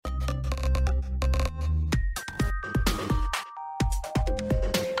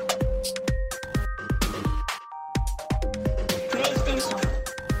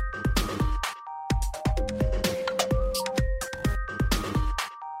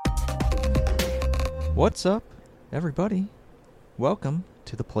What's up, everybody? Welcome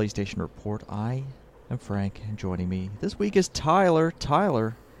to the PlayStation Report. I am Frank, and joining me this week is Tyler.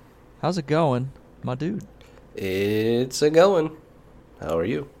 Tyler, how's it going, my dude? It's a going. How are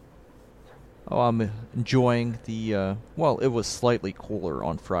you? Oh, I'm enjoying the, well, it was slightly cooler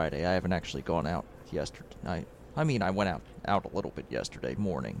on Friday. I haven't actually gone out yesterday. I mean, I went out a little bit yesterday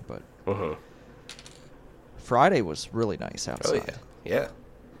morning, but Friday was really nice outside. Oh, yeah.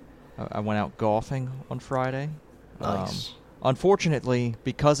 I went out golfing on Friday. Nice. Unfortunately,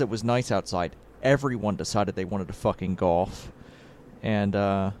 because it was nice outside, everyone decided they wanted to fucking golf. And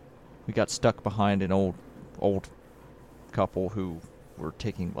we got stuck behind an old couple who were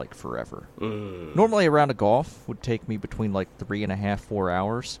taking, like, forever. Normally, a round of golf would take me between, like, 3.5, 4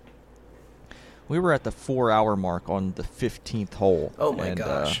 hours. We were at the 4-hour mark on the 15th hole. Oh, my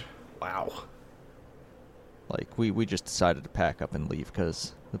gosh. Wow. Like, we just decided to pack up and leave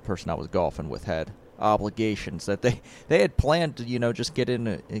because the person I was golfing with had obligations that they had planned to, just get in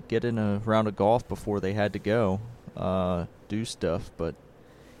a round of golf before they had to go do stuff, but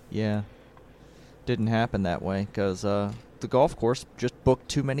yeah, didn't happen that way because the golf course just booked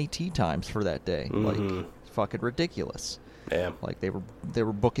too many tee times for that day. Like, fucking ridiculous. Yeah. Like, they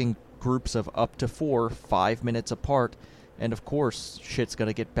were booking groups of up to 4, 5 minutes apart, and of course shit's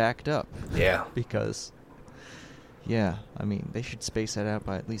gonna get backed up. Yeah. Because yeah, I mean, they should space that out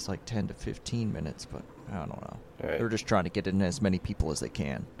by at least like 10 to 15 minutes, but I don't know. Right. They're just trying to get in as many people as they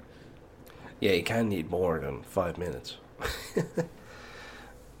can. Yeah, you kind of need more than 5 minutes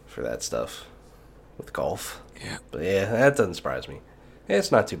for that stuff with golf. Yeah. But yeah, that doesn't surprise me. Yeah,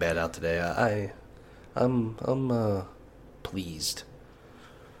 it's not too bad out today. I'm pleased.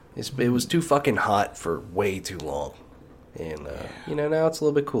 It was too fucking hot for way too long. And, now it's a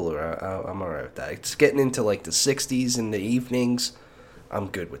little bit cooler. I'm alright with that. It's getting into, like, the 60s in the evenings. I'm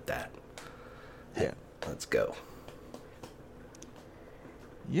good with that. Yeah. Let's go.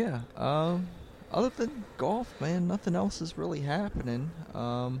 Yeah. Other than golf, man, nothing else is really happening.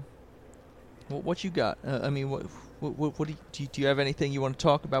 What you got? I mean, what do you have anything you want to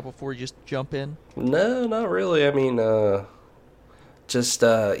talk about before you just jump in? No, not really. I mean, I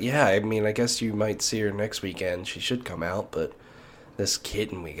guess you might see her next weekend. She should come out, but this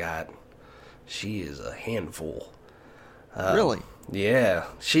kitten we got, she is a handful. Really? Yeah.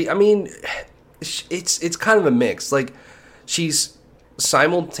 It's kind of a mix. Like, she's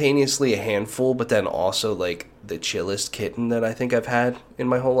simultaneously a handful, but then also, like, the chillest kitten that I think I've had in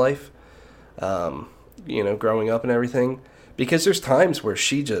my whole life. Growing up and everything. Because there's times where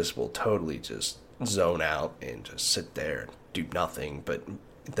she just will totally just zone out and just sit there and do nothing, but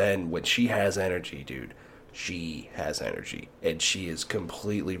then when she has energy, dude, she has energy, and she is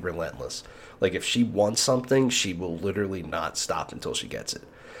completely relentless. Like, if she wants something, she will literally not stop until she gets it.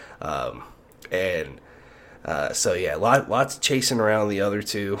 So yeah, lots of chasing around the other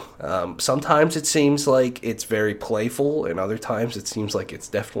two. Sometimes it seems like it's very playful, and other times it seems like it's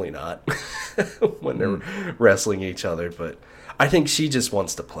definitely not when they're wrestling each other. But I think she just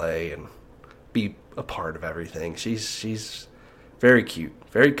wants to play and be a part of everything. She's very cute,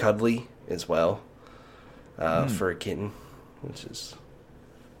 very cuddly as well, for a kitten, which is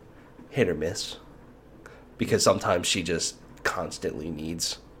hit or miss, because sometimes she just constantly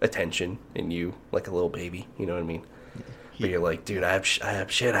needs attention in you, like a little baby, you know what I mean? But you're like, dude, I have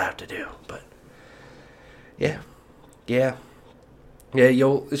shit I have to do. But yeah,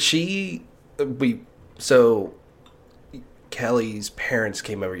 so Kelly's parents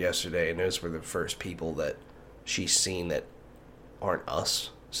came over yesterday, and those were the first people that she's seen that aren't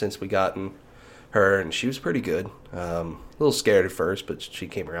us since we gotten her, and she was pretty good. A little scared at first, but she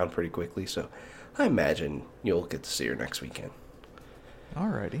came around pretty quickly, so I imagine you'll get to see her next weekend.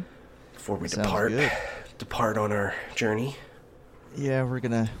 Alrighty. Before we Sounds depart on our journey. Yeah, we're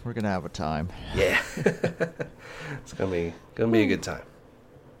gonna have a time. Yeah. It's gonna be a good time.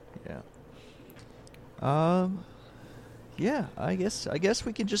 Yeah. Yeah, I guess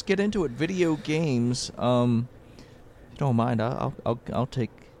we can just get into it. Video games. If you don't mind, I'll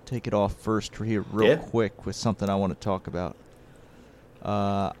take it off first here real quick with something I want to talk about.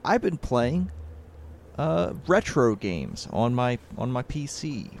 I've been playing retro games on my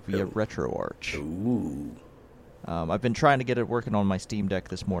PC via RetroArch. Ooh. I've been trying to get it working on my Steam Deck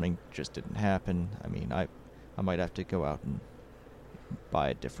this morning. Just didn't happen. I mean, I might have to go out and buy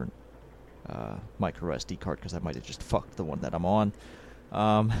a different micro SD card because I might have just fucked the one that I'm on.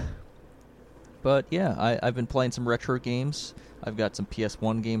 But yeah, I've been playing some retro games. I've got some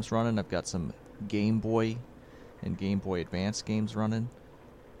PS1 games running. I've got some Game Boy and Game Boy Advance games running.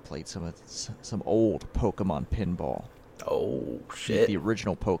 Played some old Pokemon pinball. Oh the shit!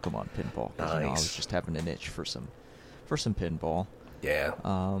 original Pokemon pinball. 'Cause, I was Nice. just having an itch for some pinball. Yeah,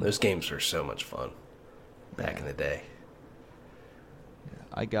 Um, those games were so much fun back in yeah, the day.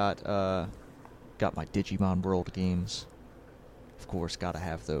 I got my Digimon World games. Of course, gotta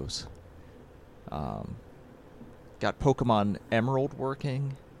have those. Um, got Pokemon Emerald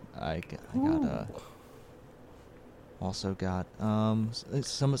working. I got also got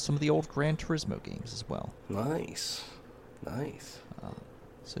some of the old Gran Turismo games as well. Nice, nice.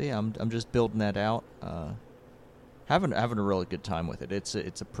 So yeah, I'm just building that out. Having a really good time with it. It's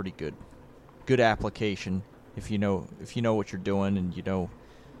a pretty good application if you know what you're doing, and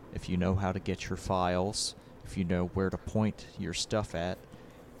if you know how to get your files, if you know where to point your stuff at.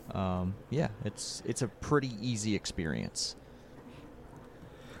 Yeah, it's a pretty easy experience.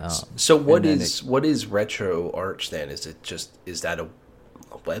 So And then it, what is Retro Arch then? Is that a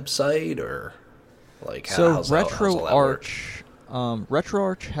website, or like so how's all that work? Retro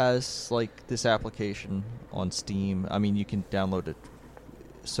Arch has like this application on Steam. I mean, you can download it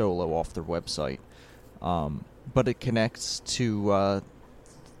solo off their website, but it connects to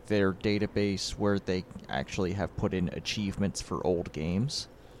their database where they actually have put in achievements for old games.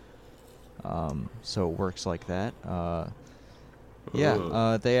 So it works like that.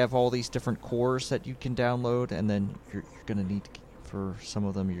 They have all these different cores that you can download, and then you're gonna need for some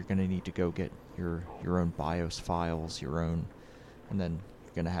of them you're gonna need to go get your own BIOS files, and then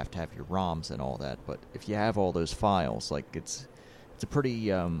you're gonna have to have your ROMs and all that. But if you have all those files, like it's a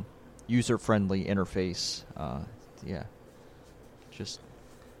pretty user-friendly interface. Yeah, just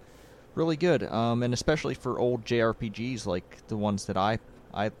really good. And especially for old JRPGs like the ones that I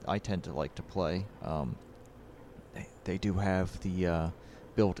tend to like to play. They do have the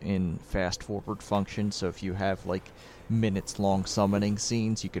built-in fast-forward function, so if you have like minutes-long summoning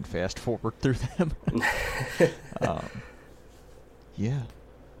scenes, you can fast-forward through them. um, yeah,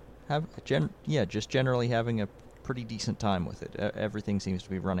 just generally having a pretty decent time with it. Everything seems to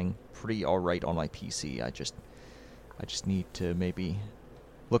be running pretty all right on my PC. I just need to maybe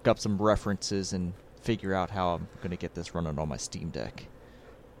look up some references and figure out how I'm going to get this running on my Steam Deck.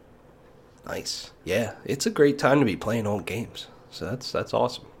 Nice. Yeah, it's a great time to be playing old games. So that's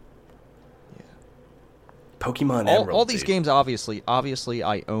awesome. Yeah. Pokemon Emerald. All these dude. games, obviously,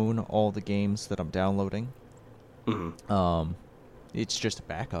 I own all the games that I'm downloading. Mhm. It's just a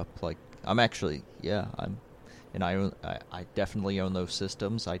backup. Like I'm actually, I definitely own those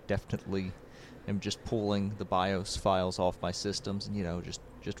systems. I definitely am just pulling the BIOS files off my systems, and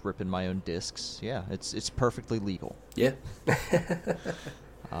just ripping my own discs. Yeah, it's perfectly legal. Yeah.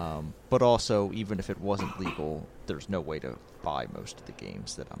 But also, even if it wasn't legal, there's no way to buy most of the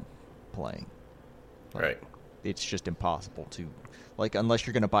games that I'm playing. Like, Right. it's just impossible to, like, unless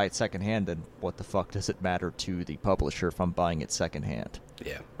you're going to buy it secondhand, then what the fuck does it matter to the publisher if I'm buying it secondhand?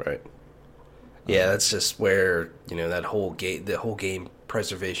 Yeah, right. Yeah, that's just where, that the whole game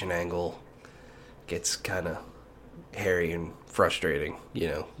preservation angle gets kind of hairy and frustrating,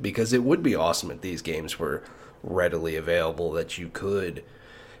 because it would be awesome if these games were readily available, that you could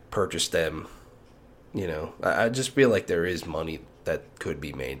purchase them. I just feel like there is money that could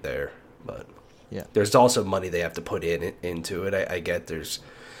be made there, but Yeah. there's also money they have to put into it. I get there's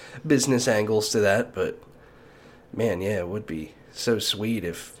business angles to that, but man, yeah, it would be so sweet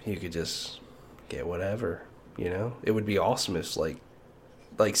if you could just get whatever. It would be awesome if like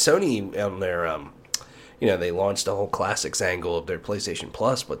Sony on their they launched the whole classics angle of their PlayStation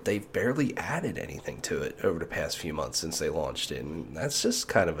Plus, but they've barely added anything to it over the past few months since they launched it, and that's just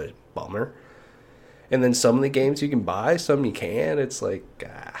kind of a bummer. And then some of the games you can buy, some you can. It's like,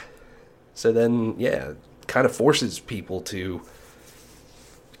 So then, yeah, it kind of forces people to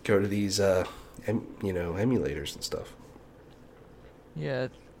go to these, emulators and stuff. Yeah,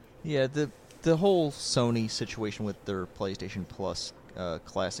 the whole Sony situation with their PlayStation Plus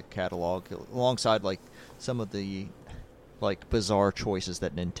classic catalog, alongside like some of the like bizarre choices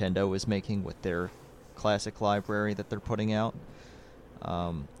that Nintendo is making with their classic library that they're putting out.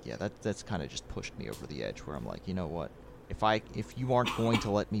 That's kind of just pushed me over the edge, where I'm like, you know what? If you aren't going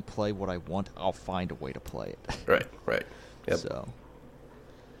to let me play what I want, I'll find a way to play it. Right. Yep. So,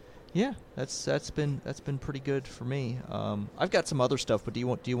 yeah, that's been pretty good for me. I've got some other stuff, but do you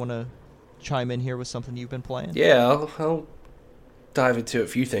want to chime in here with something you've been playing? Yeah, I'll dive into a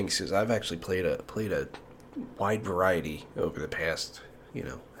few things, because I've actually played a wide variety over the past,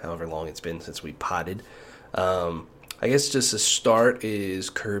 however long it's been since we potted. I guess just to start is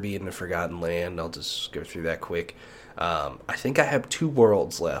Kirby and the Forgotten Land. I'll just go through that quick. I think I have 2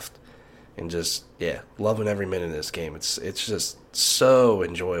 worlds left, and just loving every minute of this game. It's just so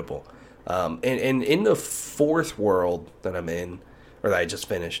enjoyable. And in the fourth world that I'm in, or that I just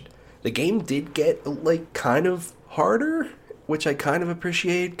finished, the game did get like kind of harder, which I kind of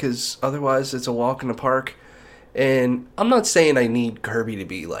appreciate because otherwise it's a walk in the park. And I'm not saying I need Kirby to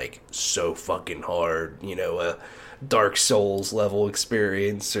be like so fucking hard, a Dark Souls level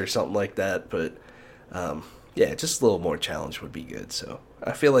experience or something like that, but yeah, just a little more challenge would be good. So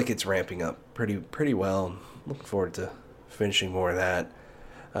I feel like it's ramping up pretty well. I'm looking forward to finishing more of that.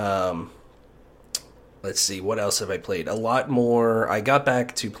 Let's see, what else have I played? A lot more. I got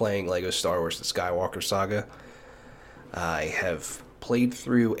back to playing Lego Star Wars: The Skywalker Saga. I have played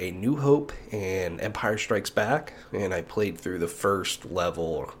through A New Hope and Empire Strikes Back, and I played through the first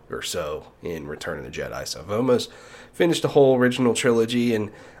level or so in Return of the Jedi. So I've almost finished the whole original trilogy,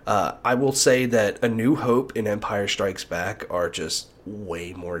 and I will say that A New Hope and Empire Strikes Back are just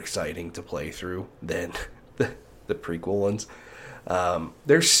way more exciting to play through than the prequel ones.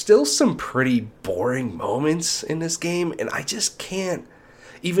 There's still some pretty boring moments in this game, and I just can't,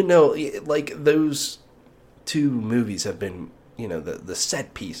 even though like those two movies have been, the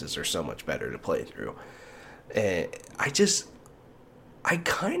set pieces are so much better to play through. And I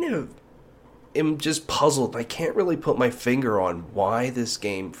kind of am just puzzled. I can't really put my finger on why this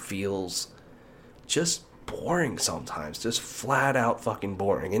game feels just boring sometimes, just flat out fucking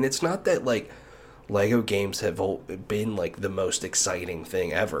boring. And it's not that like Lego games have been like the most exciting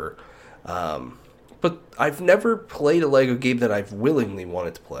thing ever. But I've never played a Lego game that I've willingly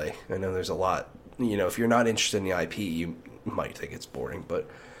wanted to play. I know there's a lot, if you're not interested in the IP, you might think it's boring, but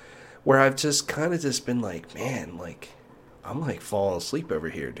where I've just kind of just been like, man, like, I'm like falling asleep over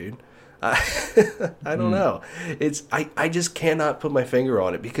here, dude. I don't know. I just cannot put my finger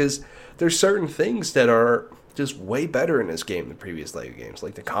on it because there's certain things that are just way better in this game than previous Lego games.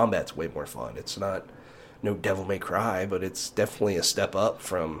 Like the combat's way more fun. It's not no Devil May Cry, but it's definitely a step up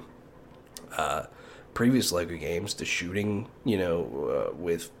from previous Lego games. The shooting,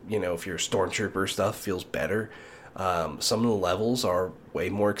 with if you're a stormtrooper, stuff feels better. Some of the levels are way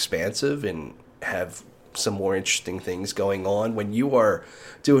more expansive and have some more interesting things going on. When you are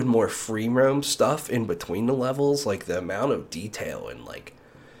doing more free roam stuff in between the levels, like the amount of detail in like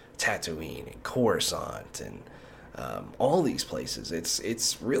Tatooine and Coruscant and all these places,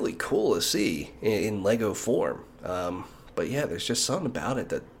 it's really cool to see in Lego form. But yeah, there's just something about it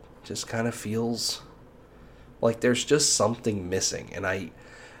that just kind of feels like there's just something missing. And I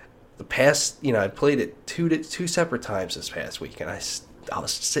played it two separate times this past week, and I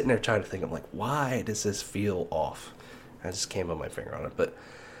was sitting there trying to think, I'm like, why does this feel off? I just can't put my finger on it, but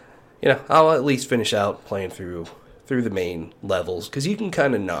I'll at least finish out playing through the main levels, because you can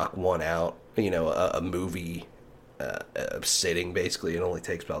kind of knock one out, a movie sitting. Basically, it only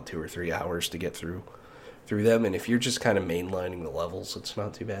takes about 2 or 3 hours to get through them, and if you're just kind of mainlining the levels, it's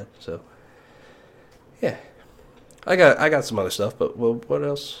not too bad. So yeah, I got some other stuff, but what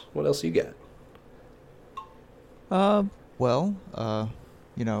else you got?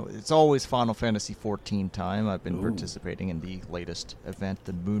 It's always Final Fantasy XIV time. I've been Ooh. participating in the latest event,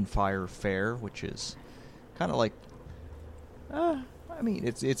 the Moonfire Fair, which is kind of like,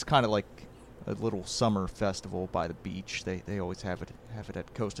 it's kind of like a little summer festival by the beach. They always have it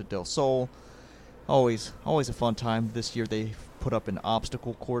at Costa del Sol. Always a fun time. This year they put up an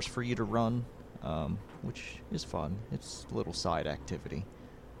obstacle course for you to run, which is fun. It's a little side activity.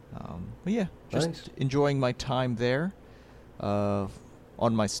 But yeah, just Nice. enjoying my time there. On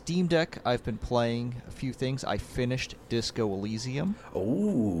my Steam Deck, I've been playing a few things. I finished Disco Elysium.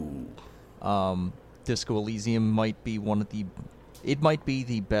 Oh. Disco Elysium might be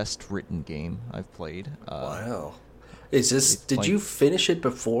the best written game I've played. Wow. Did you finish it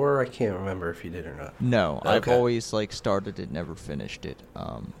before? I can't remember if you did or not. No, Okay. I've always started it, never finished it.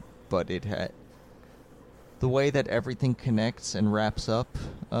 But it had the way that everything connects and wraps up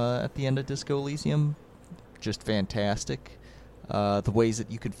at the end of Disco Elysium, just fantastic. The ways that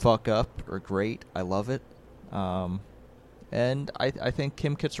you could fuck up are great. I love it. And I think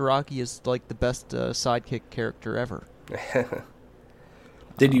Kim Kitsuragi is like the best sidekick character ever.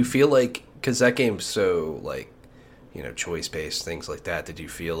 Did you feel like, because that game's so like, choice-based, things like that, did you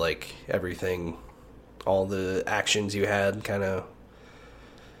feel like everything, all the actions you had kind of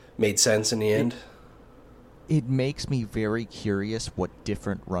made sense in the end? It makes me very curious what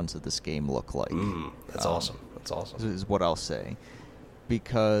different runs of this game look like. That's awesome. That's awesome. Is what I'll say.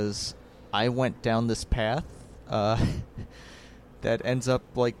 Because I went down this path that ends up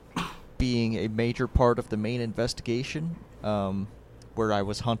like being a major part of the main investigation, where I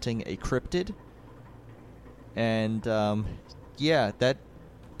was hunting a cryptid. And that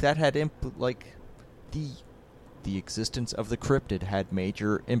had the the existence of the cryptid had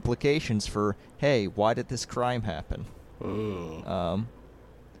major implications for, hey, why did this crime happen?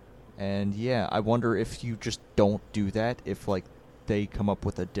 And yeah, I wonder if you just don't do that, if like they come up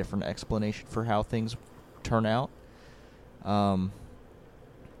with a different explanation for how things turn out. And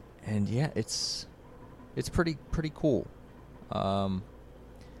yeah, it's pretty cool.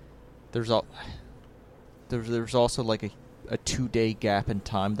 There's also like a 2-day gap in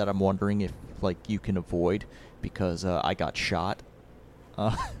time that I'm wondering if like you can avoid because I got shot.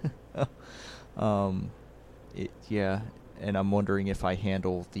 Yeah, and I'm wondering if I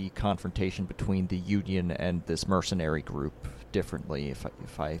handle the confrontation between the Union and this mercenary group differently.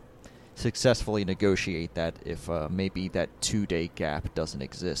 If I successfully negotiate that, if maybe that 2-day gap doesn't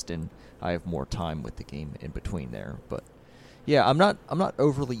exist and I have more time with the game in between there. But yeah, I'm not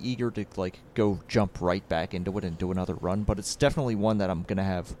overly eager to like go jump right back into it and do another run, but it's definitely one that I'm gonna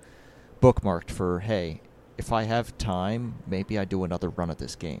have bookmarked for, hey, if I have time, maybe I do another run of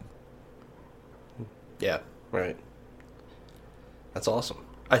this game. Yeah, right. That's awesome.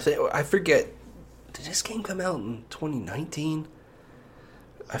 I forget. Did this game come out in 2019?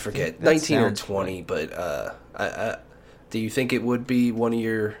 I forget, 19 or 20. Right. But do you think it would be one of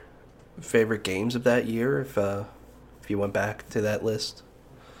your favorite games of that year if you went back to that list?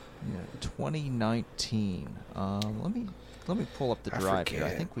 Yeah, 2019. Let me pull up the drive here. I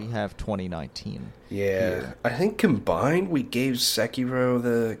think we have 2019. Yeah, here. I think combined we gave Sekiro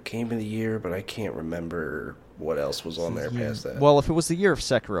the game of the year, but I can't remember what else was on there past that. Well, if it was the year of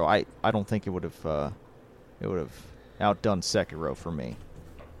Sekiro, I don't think it would have outdone Sekiro for me.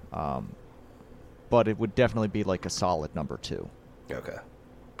 But it would definitely be like a solid number 2. Okay.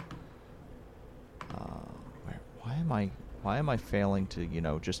 Why am I failing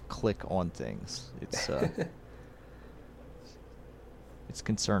to, just click on things? It's it's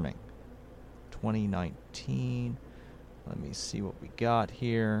concerning. 2019. Let me see what we got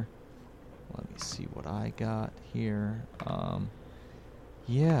here. Let me see what I got here.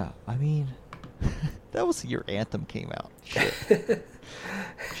 Yeah, I mean, that was the year Anthem came out. Shit.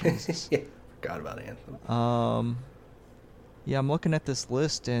 Jesus. Yeah, forgot about Anthem. Yeah, I'm looking at this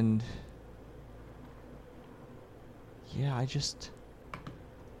list and yeah,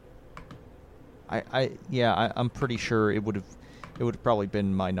 I'm pretty sure it would have probably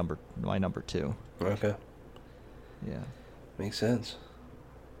been my number 2. Okay. Yeah. Makes sense.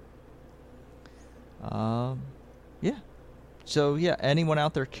 Yeah. So yeah, anyone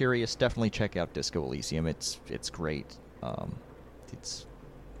out there curious, definitely check out Disco Elysium. It's great. It's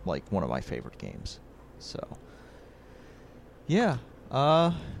like one of my favorite games. So yeah.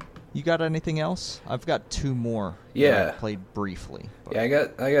 You got anything else? I've got 2 more. Yeah. That I played briefly. But. Yeah,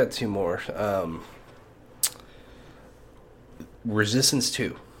 I got 2 more. Resistance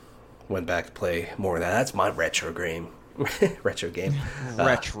 2. Went back to play more of that. That's my retro game. Retro game.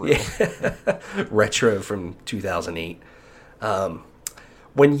 Retro. Yeah. Retro from 2008.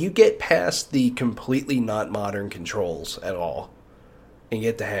 When you get past the completely not modern controls at all and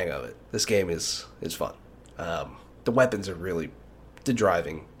get the hang of it, this game is fun. The weapons are really the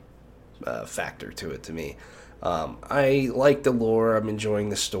driving factor to it to me. I like the lore. I'm enjoying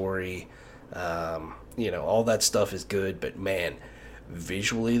the story. All that stuff is good, but man,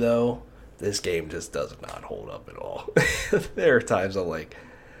 visually though, this game just does not hold up at all. There are times I'm like,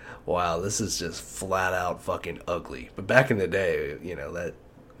 wow, this is just flat out fucking ugly. But back in the day, that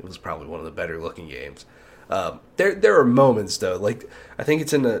it was probably one of the better looking games. There are moments though, like I think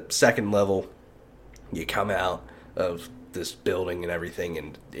it's in the second level. You come out of this building and everything,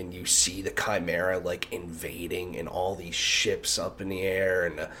 and you see the Chimera like invading, and all these ships up in the air,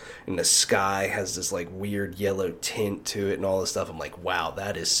 and the sky has this like weird yellow tint to it and all this stuff. I'm like, wow,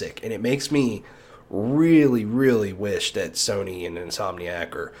 that is sick. And it makes me really, really wish that Sony and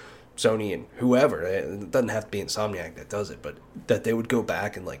Insomniac, or Sony and whoever, it doesn't have to be Insomniac that does it, but that they would go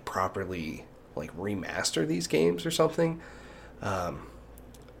back and like properly like remaster these games or something.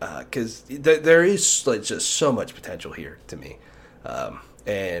 Because there is like just so much potential here to me,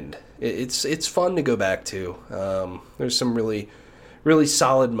 and it's fun to go back to. There's some really, really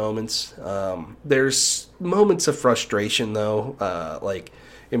solid moments. There's moments of frustration though, like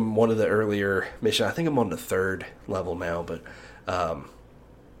in one of the earlier missions. I think I'm on the 3rd level now, but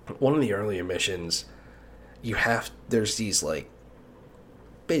one of the earlier missions, there's these like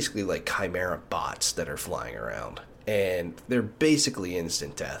basically like Chimera bots that are flying around. And they're basically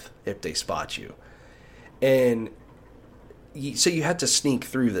instant death if they spot you. And so you have to sneak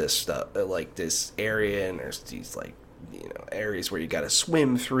through this stuff, like this area, and there's these like, areas where you got to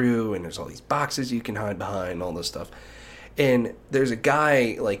swim through, and there's all these boxes you can hide behind, all this stuff. And there's a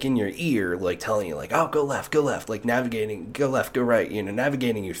guy like in your ear, like telling you, like, oh, go left, like navigating, go left, go right,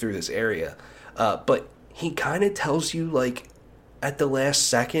 navigating you through this area. But he kind of tells you like at the last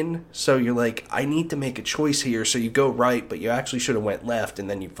second, so you're like, I need to make a choice here. So you go right, but you actually should have went left, and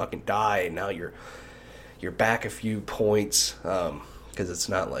then you fucking die, and now you're back a few points, because it's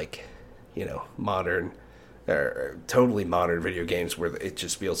not like, modern or totally modern video games where it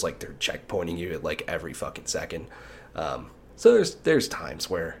just feels like they're checkpointing you at like every fucking second. So there's times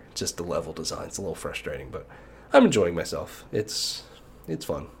where just the level design's a little frustrating, but I'm enjoying myself. It's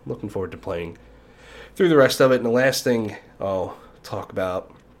fun. Looking forward to playing through the rest of it. And the last thing I'll talk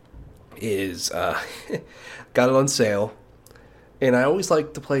about is got it on sale, and I always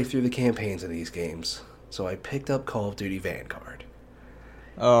like to play through the campaigns of these games, so I picked up Call of Duty Vanguard.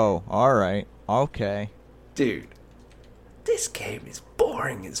 Oh, alright. Okay. Dude, this game is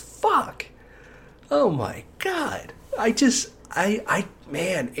boring as fuck. Oh my god.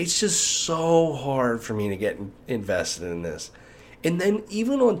 Man, it's just so hard for me to get invested in this. And then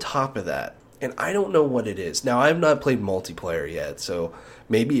even on top of that, and I don't know what it is. Now, I have not played multiplayer yet, so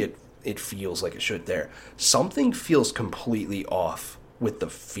maybe it feels like it should there. Something feels completely off with the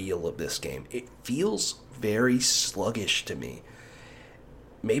feel of this game. It feels very sluggish to me.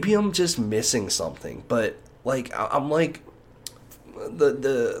 Maybe I'm just missing something, but like I'm like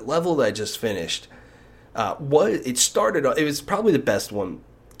the level that I just finished. It started. It was probably the best one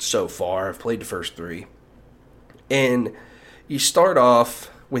so far. I've played the first 3, and you start off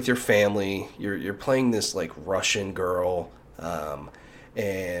with your family. You're playing this like Russian girl,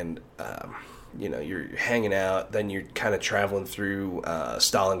 and you're hanging out. Then you're kind of traveling through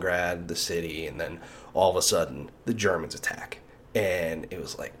Stalingrad, the city, and then all of a sudden the Germans attack. And it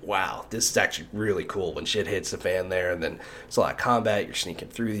was like, wow, this is actually really cool when shit hits the fan there. And then it's a lot of combat. You're sneaking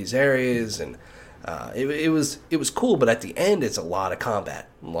through these areas, and it was cool. But at the end, it's a lot of combat,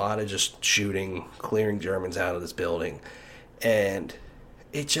 a lot of just shooting, clearing Germans out of this building, and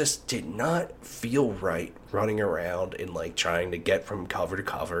it just did not feel right running around and like trying to get from cover to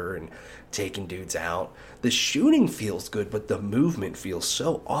cover and taking dudes out. The shooting feels good, but the movement feels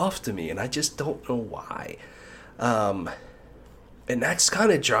so off to me, and I just don't know why. And that's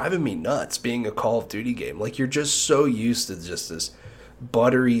kind of driving me nuts, being a Call of Duty game. Like, you're just so used to just this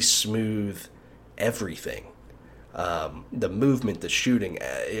buttery, smooth everything. The movement, the shooting,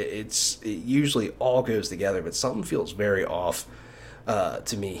 it usually all goes together, but something feels very off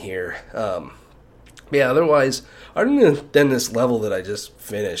to me here. Otherwise, other than this level that I just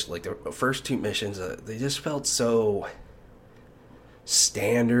finished, like the first 2 missions, they just felt so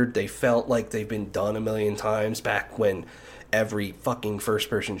standard. They felt like they've been done a million times back when every fucking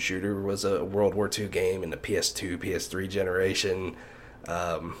first-person shooter was a World War II game in the PS2, PS3 generation.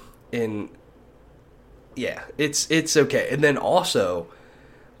 And yeah, it's okay. And then also,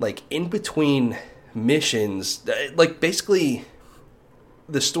 like, in between missions, like, basically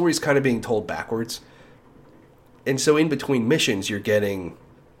the story's kind of being told backwards. And so in between missions, you're getting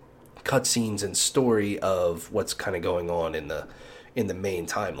cutscenes and story of what's kind of going on in the main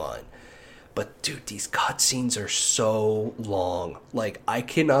timeline. But dude, these cutscenes are so long. Like, I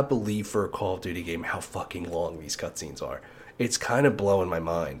cannot believe for a Call of Duty game how fucking long these cutscenes are. It's kind of blowing my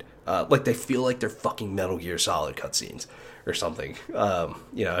mind. Like, they feel like they're fucking Metal Gear Solid cutscenes or something. I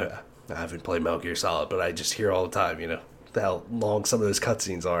haven't played Metal Gear Solid, but I just hear all the time, how long some of those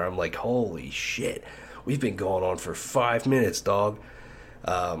cutscenes are. I'm like, holy shit, we've been going on for 5 minutes, dog.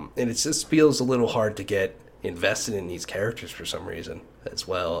 And it just feels a little hard to get invested in these characters for some reason as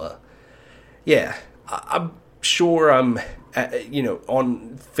well. I'm sure I'm,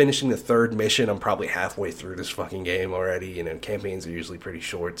 on finishing the 3rd mission, I'm probably halfway through this fucking game already. Campaigns are usually pretty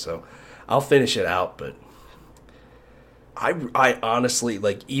short, so I'll finish it out. But I honestly,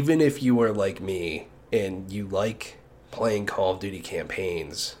 like, even if you are like me and you like playing Call of Duty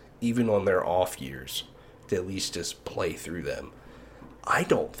campaigns, even on their off years, to at least just play through them, I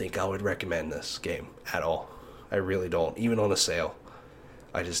don't think I would recommend this game at all. I really don't, even on a sale.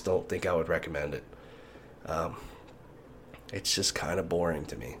 I just don't think I would recommend it. It's just kind of boring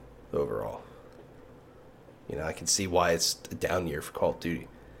to me overall. I can see why it's a down year for Call of Duty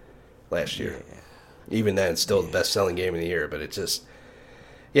last year. Yeah. Even then, it's still the best-selling game of the year, but it just...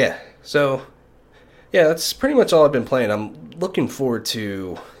 Yeah, so... Yeah, that's pretty much all I've been playing. I'm looking forward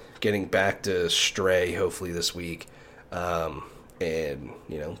to getting back to Stray, hopefully this week. And,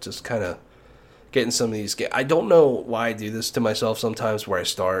 just kind of getting some of these games. I don't know why I do this to myself sometimes, where I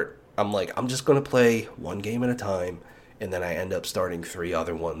start, I'm like, I'm just going to play one game at a time, and then I end up starting 3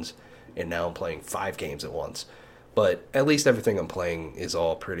 other ones, and now I'm playing 5 games at once. But at least everything I'm playing is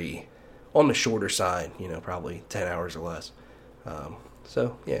all pretty on the shorter side, probably 10 hours or less.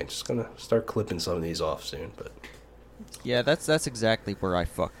 So yeah, just gonna start clipping some of these off soon. But yeah, that's exactly where I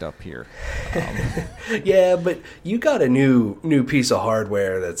fucked up here. yeah, but you got a new piece of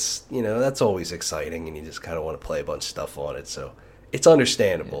hardware that's always exciting, and you just kind of want to play a bunch of stuff on it. So it's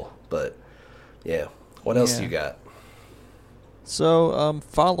understandable. Yeah. But yeah, what else do you got? So,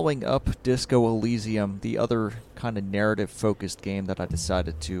 following up Disco Elysium, the other kind of narrative-focused game that I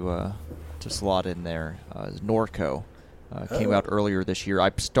decided to slot in there is Norco. Came out earlier this year.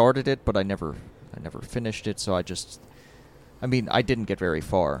 I started it, but I never finished it. So I didn't get very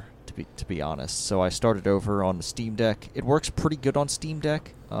far, to be honest. So I started over on the Steam Deck. It works pretty good on Steam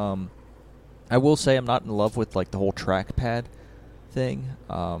Deck. I will say I'm not in love with like the whole trackpad thing.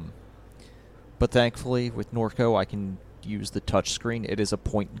 But thankfully with Norco, I can use the touchscreen. It is a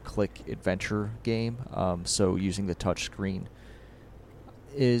point-and-click adventure game, so using the touchscreen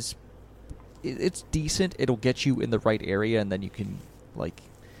it's decent. It'll get you in the right area, and then you can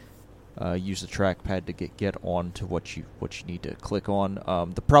use the trackpad to get on to what you need to click on.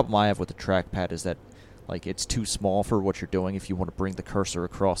 The problem I have with the trackpad is that it's too small for what you're doing. If you want to bring the cursor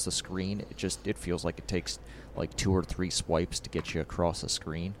across the screen, it feels like it takes 2 or 3 swipes to get you across the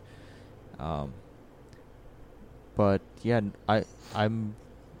screen. But yeah, I'm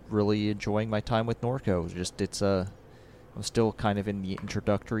really enjoying my time with Norco. I'm still kind of in the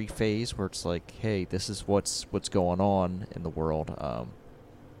introductory phase where it's like, hey, this is what's going on in the world.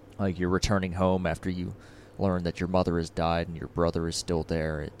 You're returning home after you learn that your mother has died and your brother is still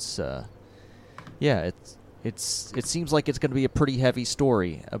there. It seems like it's going to be a pretty heavy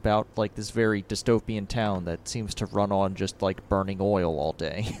story about this very dystopian town that seems to run on just burning oil all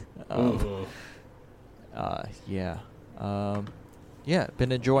day.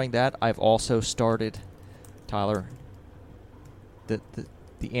 Been enjoying that. I've also started, Tyler, the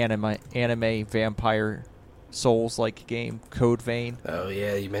anime vampire Souls-like game, Code Vein. Oh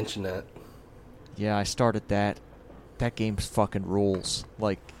yeah, you mentioned that. Yeah, I started that. That game's fucking rules.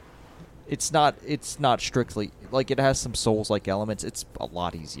 It's not strictly it has some Souls-like elements. It's a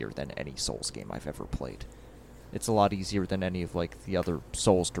lot easier than any Souls game I've ever played. It's a lot easier than any of the other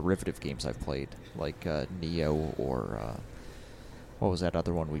Souls derivative games I've played, Neo or what was that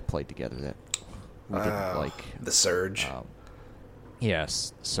other one we played together that we didn't like? The Surge.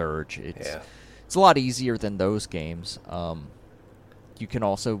 Yes, Surge. It's a lot easier than those games. You can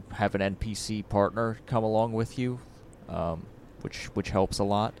also have an NPC partner come along with you, which helps a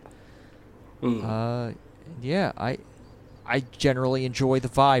lot. I generally enjoy the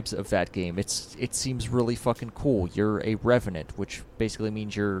vibes of that game. It seems really fucking cool. You're a revenant, which basically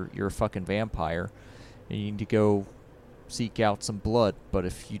means you're a fucking vampire, and you need to go seek out some blood. But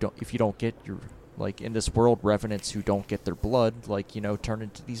if you don't get your in this world, revenants who don't get their blood, turn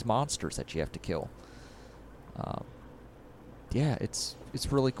into these monsters that you have to kill. It's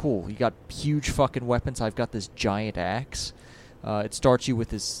really cool. You got huge fucking weapons. I've got this giant axe. It starts you with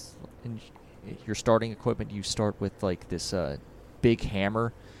this. Your starting equipment, you start with this big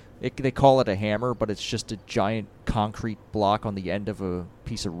hammer. They call it a hammer, but it's just a giant concrete block on the end of a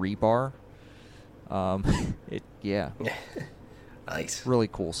piece of rebar. Nice. Really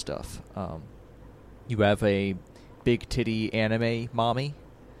cool stuff. You have a big titty anime mommy.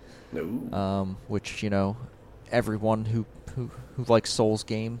 No. Which everyone who likes Souls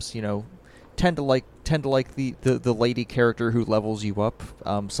games, tend to like the lady character who levels you up.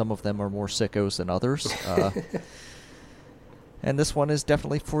 Some of them are more sickos than others. And this one is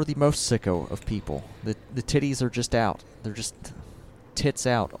definitely for the most sicko of people. The titties are just out. They're just tits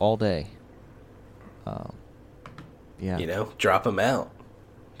out all day. Drop them out.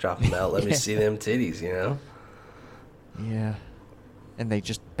 Let me see them titties, Yeah. And they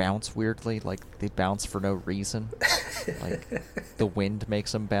just bounce weirdly, they bounce for no reason. The wind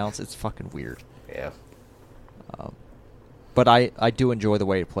makes them bounce. It's fucking weird. Yeah. But I do enjoy the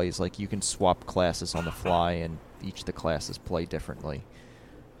way it plays. You can swap classes on the fly, and each of the classes play differently.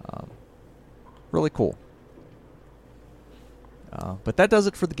 Really cool. But that does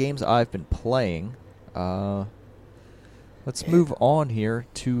it for the games I've been playing. Let's move on here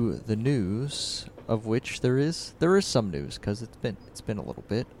to the news, of which there is some news because it's been a little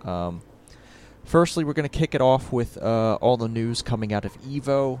bit. Firstly, we're going to kick it off with all the news coming out of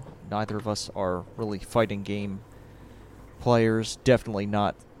EVO. Neither of us are really fighting game players. Definitely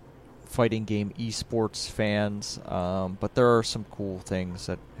not fighting game esports fans. But there are some cool things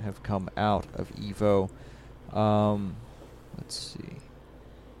that have come out of EVO. Let's see.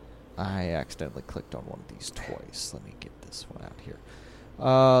 I accidentally clicked on one of these twice. Let me get this one out here.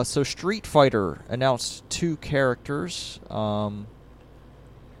 So Street Fighter announced 2 characters.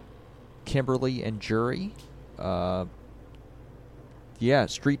 Kimberly and Jury. Yeah,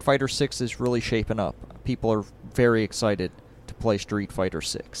 Street Fighter 6 is really shaping up. People are very excited to play Street Fighter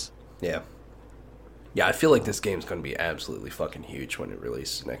 6. Yeah. Yeah, I feel like this game's going to be absolutely fucking huge when it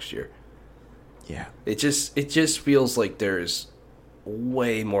releases next year. Yeah. It just feels like there's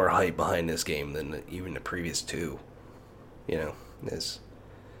way more hype behind this game than even the previous two. You know, as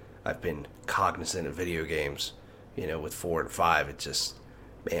I've been cognizant of video games, you know, with 4 and 5, it just,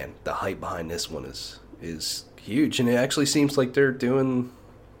 man, the hype behind this one is huge, and it actually seems like they're doing,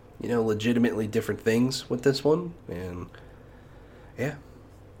 you know, legitimately different things with this one, and yeah,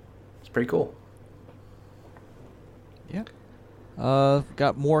 it's pretty cool. Yeah.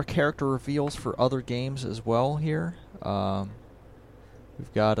 Got more character reveals for other games as well here.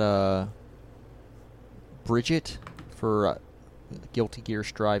 We've got Bridget for Guilty Gear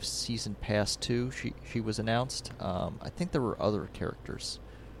Strive Season Pass 2. She was announced. I think there were other characters,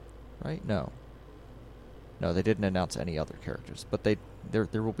 right? No, they didn't announce any other characters, but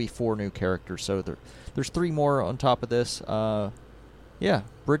there will be 4 new characters, so there's 3 more on top of this. Yeah,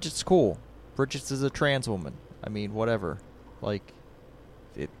 Bridget's cool. Bridget is a trans woman. I mean, whatever. Like,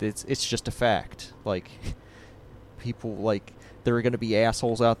 it's just a fact. Like, people, like, there are going to be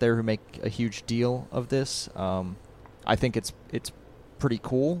assholes out there who make a huge deal of this. I think it's pretty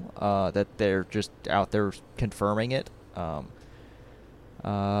cool that they're just out there confirming it. I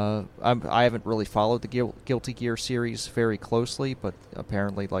haven't really followed the Guilty Gear series very closely, but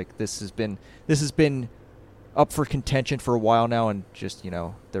apparently, like, this has been up for contention for a while now, and just, you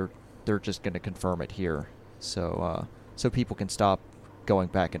know, they're just going to confirm it here, so people can stop going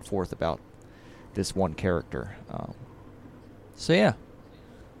back and forth about this one character. So yeah,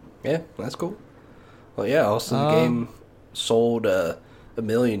 that's cool. Well, yeah. Also, the game sold 1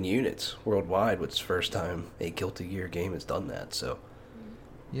 million units worldwide, which is the first time a Guilty Gear game has done that. So.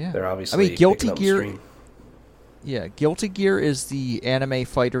 Yeah, They're obviously Guilty Gear. Stream. Yeah, Guilty Gear is the anime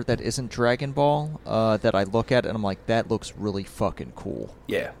fighter that isn't Dragon Ball. That I look at and I'm like, that looks really fucking cool.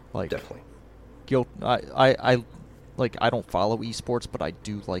 Yeah, like, definitely. I don't follow esports, but I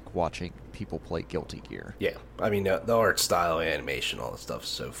do like watching people play Guilty Gear. Yeah, I mean the art style, animation, all that stuff is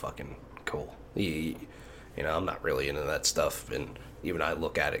so fucking cool. You know, I'm not really into that stuff, and even I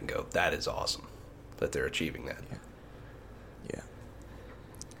look at it and go, that is awesome that they're achieving that.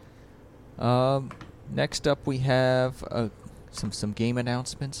 Yeah. Next up we have some game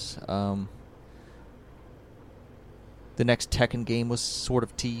announcements. The next Tekken game was sort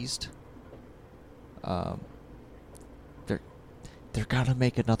of teased. They're gonna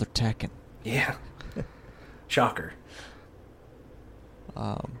make another Tekken. Yeah. Shocker.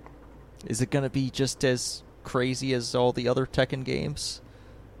 Is it gonna be just as crazy as all the other Tekken games?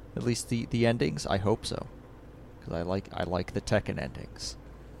 At least the endings? I hope so, because I like the Tekken endings.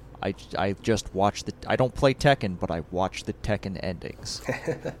 I just watch I don't play Tekken, but I watch the Tekken endings.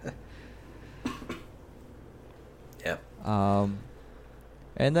 Yeah.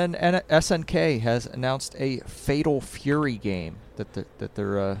 And then SNK has announced a Fatal Fury game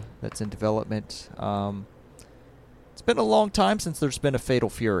that's in development. It's been a long time since there's been a Fatal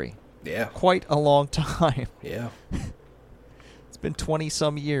Fury. Yeah. Quite a long time. Yeah. It's been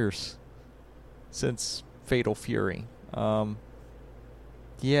 20-some years since Fatal Fury.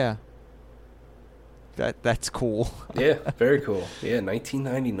 Yeah. That's cool. Yeah, very cool. Yeah,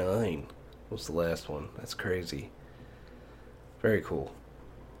 1999 was the last one. That's crazy. Very cool.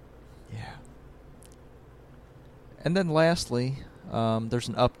 Yeah. And then lastly, there's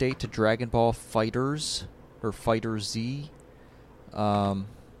an update to Dragon Ball FighterZ, or Fighter Z.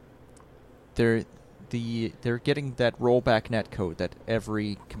 They're getting that rollback netcode that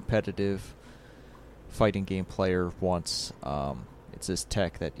every competitive fighting game player wants. It's this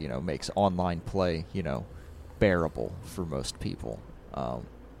tech that, you know, makes online play, you know, bearable for most people.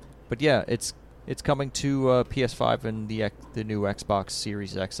 But yeah, it's coming to PS5 and the new Xbox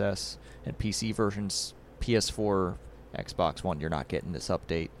Series XS and PC versions. PS4, Xbox One, you're not getting this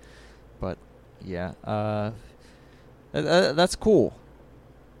update. But yeah, that's cool.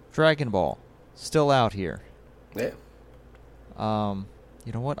 Dragon Ball still out here. Yeah.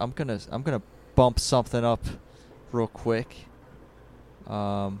 You know what? I'm gonna bump something up real quick.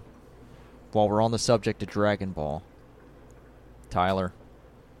 While we're on the subject of Dragon Ball, Tyler,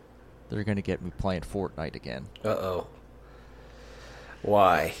 they're gonna get me playing Fortnite again. Uh-oh.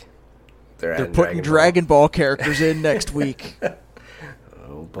 Why? They're putting Dragon Ball characters in next week.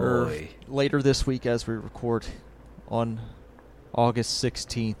 Oh boy. Or later this week as we record on August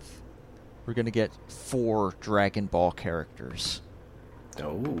 16th. We're gonna get 4 Dragon Ball characters.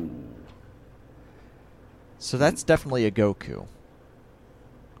 Oh. So that's definitely a Goku.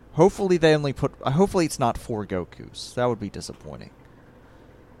 Hopefully they only put. Hopefully it's not 4 Gokus. That would be disappointing.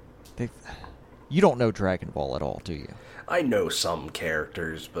 You don't know Dragon Ball at all, do you? I know some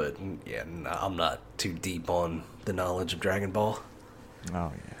characters, but yeah, I'm not too deep on the knowledge of Dragon Ball.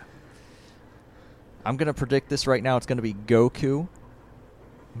 Oh yeah. I'm gonna predict this right now. It's gonna be Goku,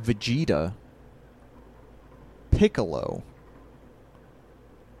 Vegeta, Piccolo,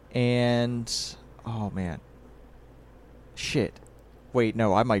 and oh man, shit. Wait,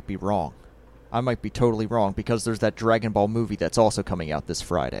 no, I might be wrong. I might be totally wrong because there's that Dragon Ball movie that's also coming out this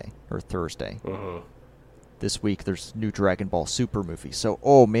Friday or Thursday. This week there's new Dragon Ball Super movie. So,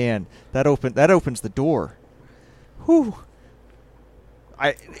 oh man, that opens the door. Whew.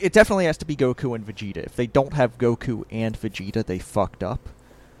 It definitely has to be Goku and Vegeta. If they don't have Goku and Vegeta, they fucked up.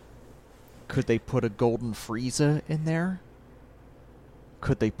 Could they put a Golden Frieza in there?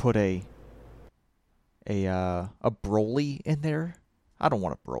 Could they put a Broly in there? I don't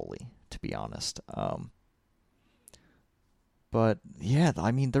want a Broly, to be honest. But yeah,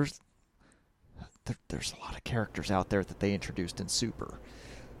 I mean, there's a lot of characters out there that they introduced in Super.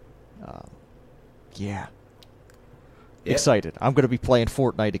 Yeah. Excited. I'm going to be playing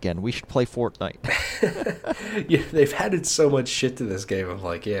Fortnite again. We should play Fortnite. Yeah, they've added so much shit to this game. I'm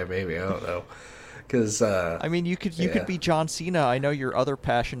like, yeah, maybe. I don't know. Because I mean, you could be John Cena. I know your other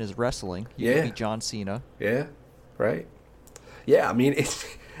passion is wrestling. You could be John Cena. Yeah. Right. Yeah. I mean, it's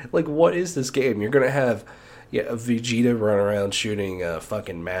like, what is this game? You're gonna have a Vegeta run around shooting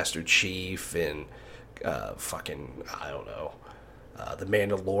fucking Master Chief and fucking I don't know. The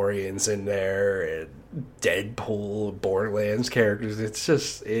Mandalorian's in there, and Deadpool, Borderlands characters. It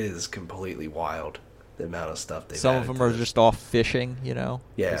is completely wild, the amount of stuff they've Some of them are just off fishing, you know?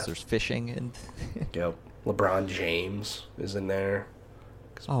 Yeah. Because there's fishing. And yep. LeBron James is in there.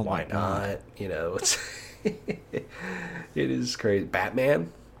 Oh, why not? You know, it's it is crazy. Batman's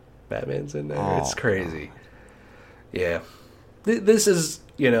in there. Oh, it's crazy. God. Yeah. This is,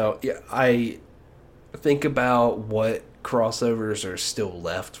 I think about what crossovers are still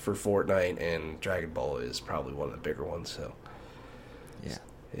left for Fortnite, and Dragon Ball is probably one of the bigger ones. So, yeah,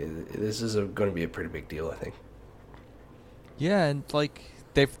 this is going to be a pretty big deal, I think. Yeah, and like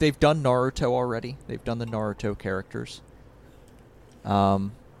they've done Naruto already. They've done the Naruto characters. I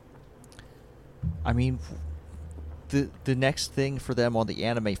mean, the next thing for them on the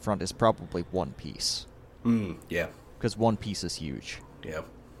anime front is probably One Piece. Yeah, because One Piece is huge. Yeah.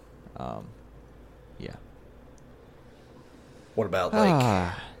 Yeah. What about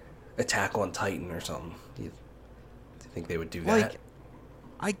like Attack on Titan or something? Do you think they would do that? Like,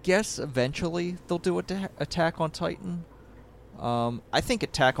 I guess eventually they'll do Attack on Titan. I think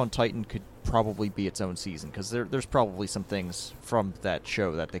Attack on Titan could probably be its own season because there's probably some things from that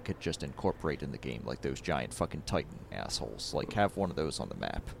show that they could just incorporate in the game, like those giant fucking Titan assholes. Like have one of those on the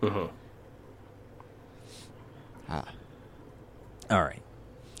map. All right.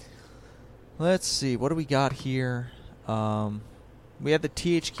 Let's see. What do we got here? We had the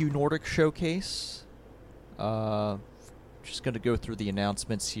THQ Nordic showcase. Just going to go through the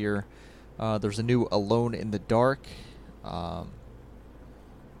announcements here. There's a new Alone in the Dark. I'm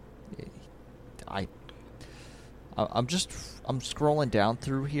scrolling down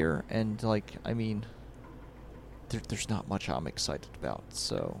through here, and like, I mean, there's not much I'm excited about.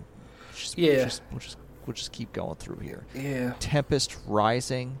 So, we'll just keep going through here. Yeah. Tempest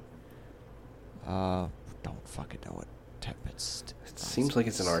Rising. Don't fucking know what Tempest. It seems like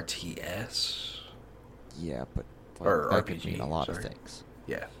it's an RTS. Yeah, but or that RPG. Could mean a lot of things.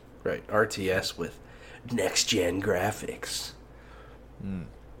 Yeah, right. RTS with next gen graphics.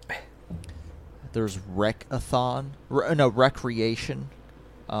 There's Rec-a-thon. Recreation.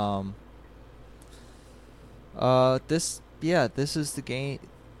 This is the game.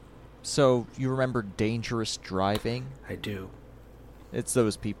 So you remember Dangerous Driving? I do. It's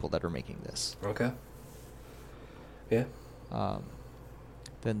those people that are making this. Okay. Yeah.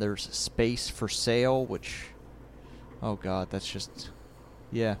 Then there's Space for Sale, which, oh god, that's just,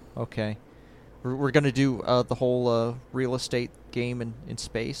 yeah, okay. We're gonna do the whole real estate game in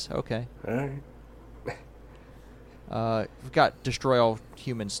space. Okay. All right. We've got Destroy All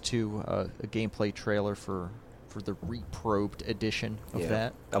Humans 2, a gameplay trailer for the reprobed edition of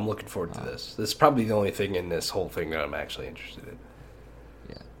that. I'm looking forward to this. This is probably the only thing in this whole thing that I'm actually interested in.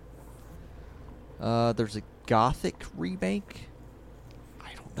 Yeah. There's a Gothic remake.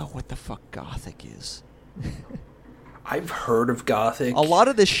 I don't know what the fuck Gothic is. I've heard of Gothic. A lot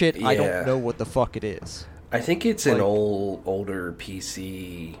of this shit, I don't know what the fuck it is. I think it's like, an older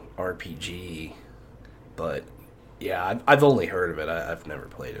PC RPG, but yeah, I've only heard of it. I've never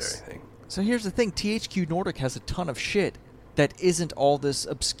played it or anything. So here's the thing, THQ Nordic has a ton of shit, that isn't all this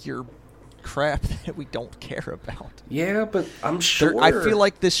obscure crap that we don't care about. Yeah, but I'm sure... I feel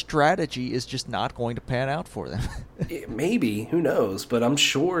like this strategy is just not going to pan out for them. Maybe, who knows? But I'm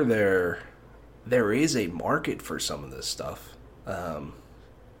sure there is a market for some of this stuff.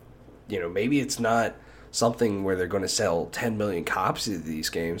 Maybe it's not something where they're going to sell 10 million copies of these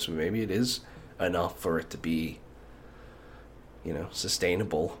games, but maybe it is enough for it to be,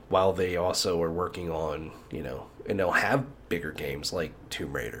 sustainable, while they also are working on, and they'll have bigger games like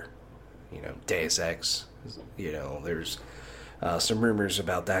Tomb Raider, Deus Ex. There's some rumors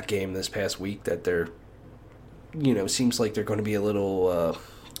about that game this past week that they're, seems like they're going to be a little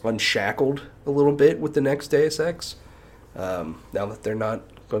unshackled a little bit with the next Deus Ex. Now that they're not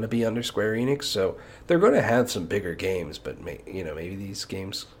going to be under Square Enix, so they're going to have some bigger games, but maybe these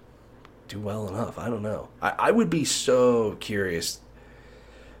games do well enough. I don't know. I would be so curious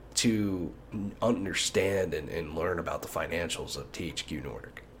to understand and learn about the financials of THQ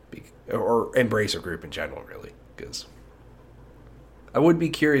Nordic, or Embracer Group in general, really, because I would be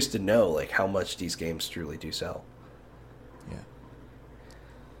curious to know like how much these games truly do sell. Yeah.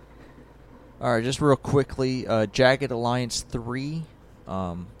 All right, just real quickly, Jagged Alliance 3.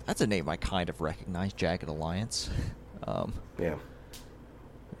 That's a name I kind of recognize, Jagged Alliance. Yeah.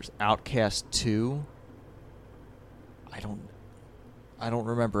 There's Outcast 2. I don't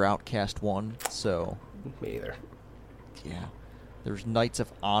remember Outcast 1, so... Me either. Yeah. There's Knights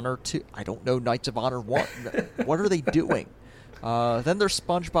of Honor 2. I don't know Knights of Honor 1. What are they doing? Then there's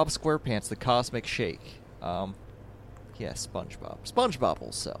SpongeBob SquarePants, The Cosmic Shake. Yeah, SpongeBob. SpongeBob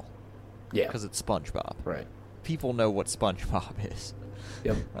will sell. Yeah. Because it's SpongeBob. Right. People know what SpongeBob is.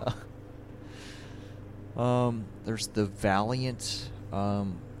 Yep. There's the Valiant,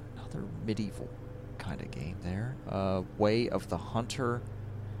 another medieval kind of game there. Way of the Hunter.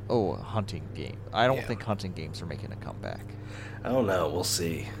 Oh, a hunting game. I don't think hunting games are making a comeback. I don't know. We'll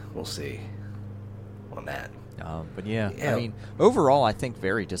see. We'll see on that. But yeah, I mean, overall, I think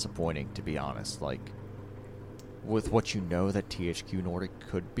very disappointing, to be honest. Like, with what that THQ Nordic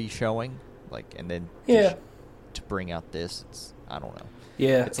could be showing, like, and then to bring out this, I don't know.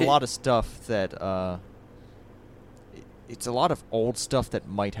 Yeah, it's a lot of stuff that it's a lot of old stuff that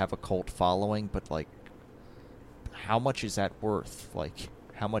might have a cult following, but like, how much is that worth? Like,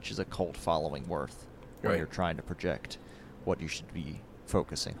 how much is a cult following worth when you're trying to project what you should be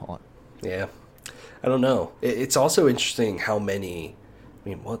focusing on? Yeah, I don't know. It's also interesting how many. I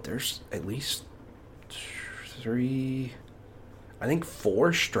mean, there's at least 3, I think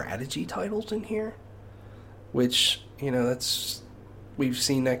 4 strategy titles in here, which that's. We've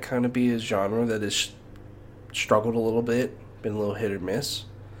seen that kind of be a genre that has struggled a little bit, been a little hit or miss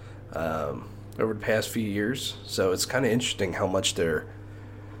over the past few years. So it's kind of interesting how much they're,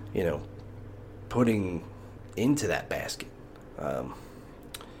 putting into that basket.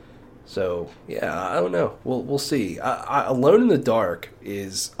 So yeah, I don't know. We'll see. Alone in the Dark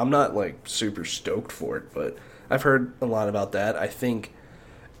is, I'm not like super stoked for it, but I've heard a lot about that. I think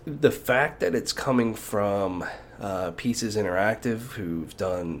the fact that it's coming from Pieces Interactive, who've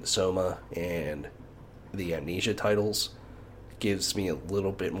done Soma and the Amnesia titles, gives me a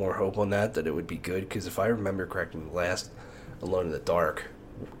little bit more hope on that it would be good, because if I remember correctly, the last Alone in the Dark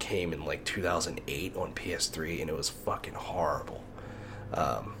came in like 2008 on PS3, and it was fucking horrible.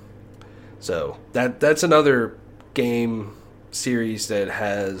 So that's another game series that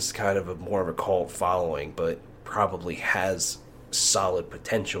has kind of more of a cult following, but probably has solid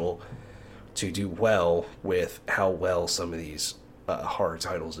potential to do well with how well some of these horror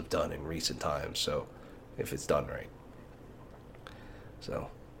titles have done in recent times. So, if it's done right. So,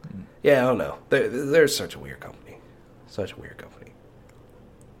 yeah, I don't know. They're such a weird company. Such a weird company.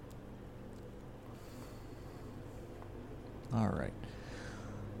 All right.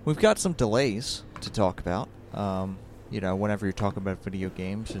 We've got some delays to talk about. Whenever you're talking about video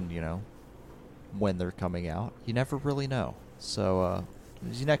games and, when they're coming out, you never really know. So,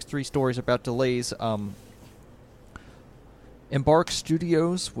 these next 3 stories about delays. Embark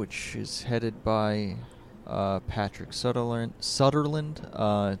Studios, which is headed by Patrick Sutherland.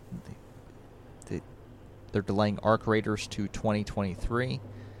 They're delaying Arc Raiders to 2023.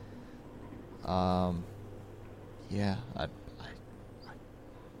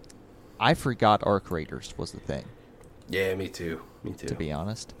 I forgot Arc Raiders was the thing. Yeah, me too. To be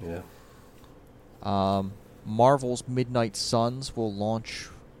honest. Yeah. Marvel's Midnight Suns will launch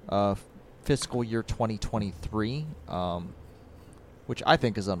fiscal year 2023, which I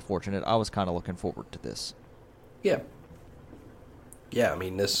think is unfortunate. I was kind of looking forward to this. Yeah. Yeah, I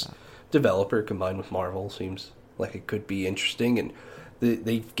mean, this developer combined with Marvel seems like it could be interesting, and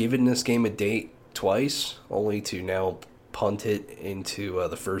they've given this game a date twice, only to now punt it into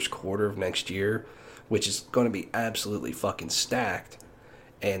the first quarter of next year, which is going to be absolutely fucking stacked.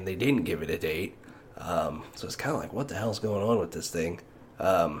 And they didn't give it a date. So it's kind of like, what the hell's going on with this thing?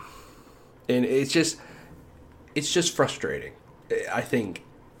 And it's just frustrating, I think,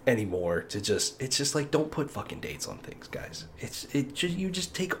 anymore to it's just like, don't put fucking dates on things, guys. You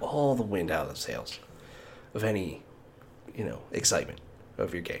just take all the wind out of the sails of any, excitement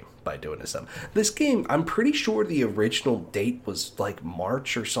of your game by doing this stuff. This game, I'm pretty sure the original date was like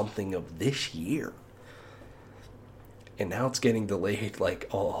March or something of this year. And now it's getting delayed like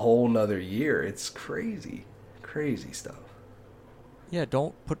a whole nother year. It's crazy. Crazy stuff. Yeah,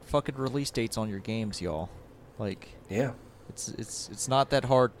 don't put fucking release dates on your games, y'all. Like, yeah. It's not that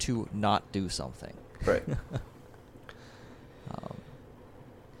hard to not do something. Right.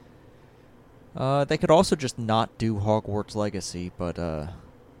 They could also just not do Hogwarts Legacy, but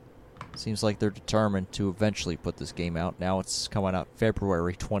seems like they're determined to eventually put this game out. Now it's coming out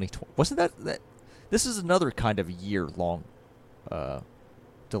February 2020. Wasn't that this is another kind of year-long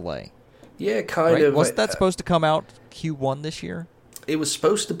delay. Yeah, kind right? of. Wasn't that supposed to come out Q1 this year? It was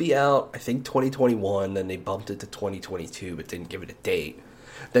supposed to be out, I think, 2021, then they bumped it to 2022, but didn't give it a date.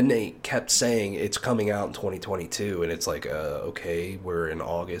 Then they kept saying it's coming out in 2022, and it's like, okay, we're in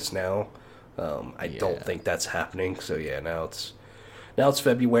August now. I don't think that's happening, so yeah, now it's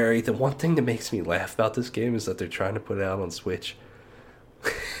February. The one thing that makes me laugh about this game is that they're trying to put it out on Switch.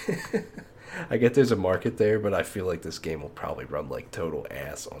 I get there's a market there, but I feel like this game will probably run like total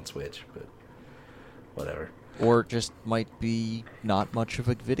ass on Switch, but whatever. Or it just might be not much of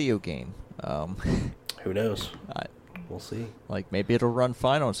a video game. Who knows? We'll see. Like, maybe it'll run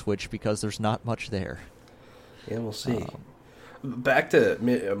fine on Switch because there's not much there. Yeah, we'll see. Back to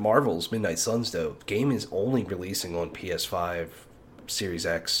Marvel's Midnight Suns, though. Game is only releasing on PS5, Series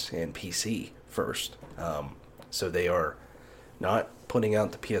X, and PC first. So they are not putting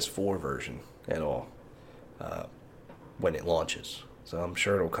out the PS4 version at all when it launches. So I'm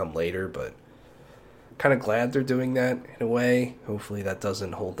sure it'll come later, but kind of glad they're doing that in a way. Hopefully that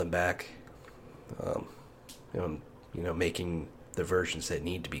doesn't hold them back. Making the versions that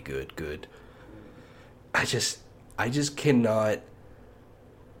need to be good. I just cannot.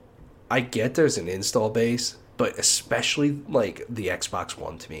 I get there's an install base, but especially like the Xbox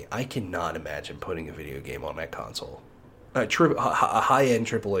One to me, I cannot imagine putting a video game on that console. A high-end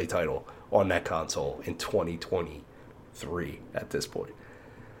AAA title on that console in 2023 at this point.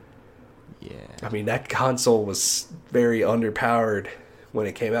 Yeah. I mean, that console was very underpowered when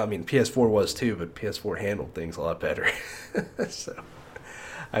it came out. I mean, PS4 was too, but PS4 handled things a lot better. So,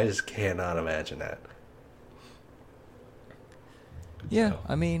 I just cannot imagine that. Yeah, So.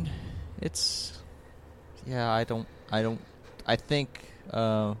 I mean, it's... Yeah, I think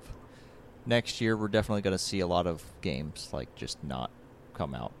next year we're definitely going to see a lot of games, like, just not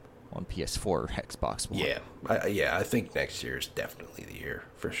come out on PS4 or Xbox One. Yeah, I think next year is definitely the year,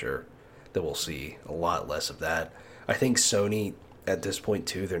 for sure, that we'll see a lot less of that. I think Sony, at this point,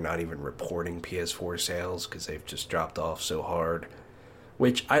 too, they're not even reporting PS4 sales because they've just dropped off so hard,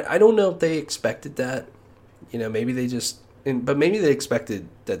 which I don't know if they expected that. Maybe they just... But maybe they expected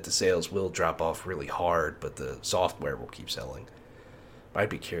that the sales will drop off really hard, but the software will keep selling. I'd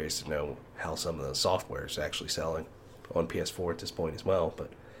be curious to know how some of the software is actually selling on PS4 at this point as well. But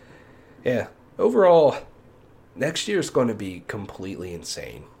yeah, overall, next year is going to be completely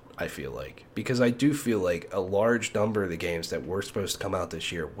insane, I feel like. Because I do feel like a large number of the games that were supposed to come out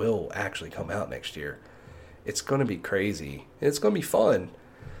this year will actually come out next year. It's going to be crazy. It's going to be fun.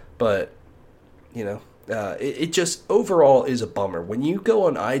 But, it just overall is a bummer. When you go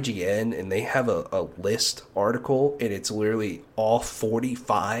on IGN and they have a list article and it's literally all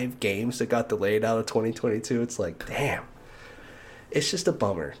 45 games that got delayed out of 2022, it's like, damn. It's just a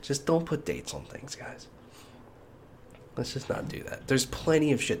bummer. Just don't put dates on things, guys. Let's just not do that. There's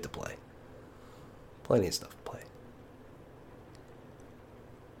plenty of shit to play. Plenty of stuff to play.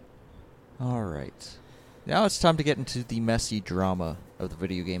 All right. Now it's time to get into the messy drama of the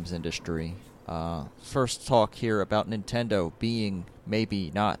video games industry. First talk here about Nintendo being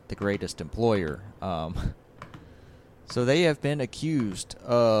maybe not the greatest employer. So they have been accused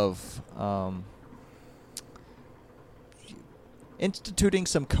of instituting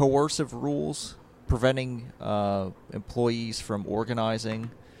some coercive rules preventing employees from organizing.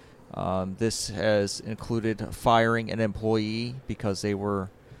 This has included firing an employee because they were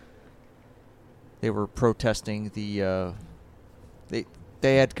protesting the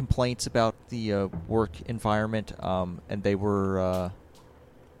they had complaints about the work environment, and they were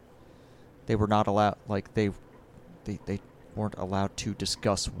not allowed, like they weren't allowed to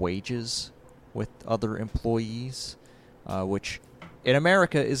discuss wages with other employees. which in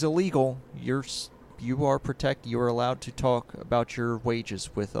America is illegal. You are protected. You are allowed to talk about your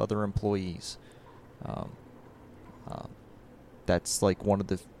wages with other employees. Um, that's like one of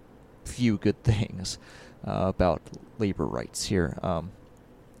the few good things about labor rights here.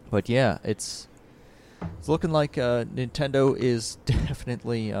 But yeah, it's looking like Nintendo is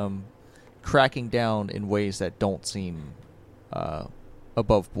definitely cracking down in ways that don't seem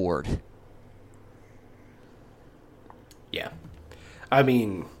above board. Yeah. I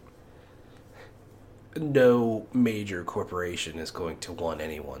mean, no major corporation is going to want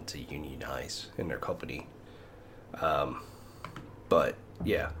anyone to unionize in their company. But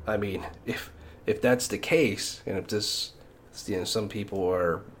yeah, I mean, if that's the case, and if this, some people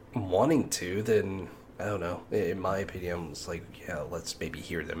are wanting to, then I don't know. In my opinion, it's like, yeah, let's maybe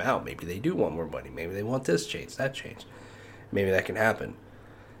hear them out. Maybe they do want more money. Maybe they want this change, that change. Maybe that can happen.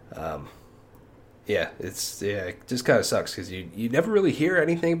 It just kind of sucks because you never really hear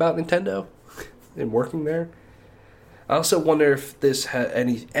anything about Nintendo and working there. I also wonder if this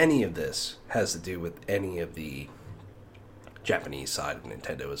any of this has to do with any of the Japanese side of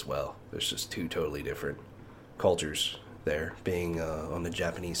Nintendo as well. There's just two totally different cultures there, being on the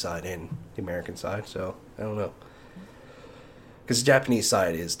Japanese side and the American side. So I don't know, because the Japanese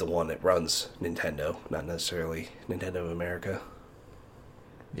side is the one that runs Nintendo, not necessarily Nintendo of America.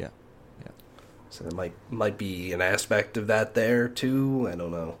 Yeah. So there might be an aspect of that there too. I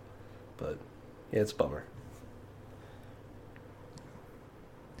don't know, but yeah, it's a bummer.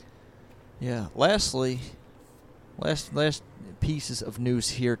 Yeah. Lastly, last pieces of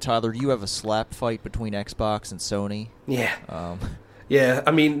news here, Tyler. You have a slap fight between Xbox and Sony. Yeah. Yeah.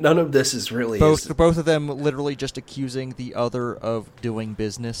 I mean, none of this is really both of them literally just accusing the other of doing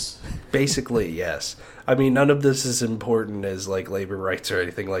business. Basically, yes. I mean, none of this is important as like labor rights or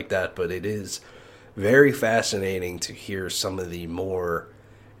anything like that, but it is very fascinating to hear some of the more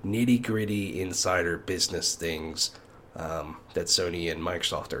nitty-gritty insider business things that Sony and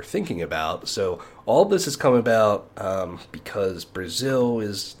Microsoft are thinking about. So all this has come about because Brazil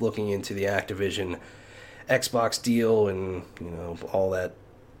is looking into the Activision Xbox deal, and all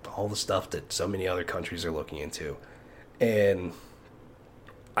the stuff that so many other countries are looking into. And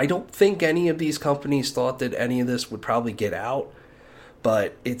I don't think any of these companies thought that any of this would probably get out.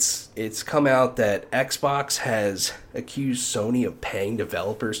 But it's come out that Xbox has accused Sony of paying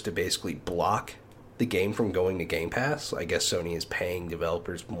developers to basically block the game from going to Game Pass. I guess Sony is paying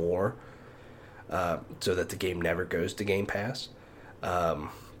developers more so that the game never goes to Game Pass.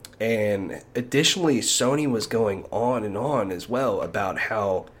 And additionally, Sony was going on and on as well about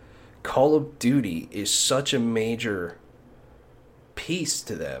how Call of Duty is such a major piece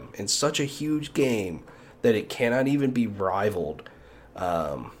to them and such a huge game that it cannot even be rivaled.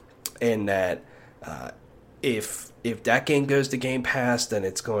 And that if that game goes to Game Pass, then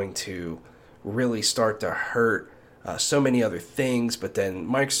it's going to really start to hurt so many other things. But then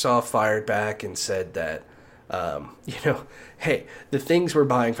Microsoft fired back and said that, hey, the things we're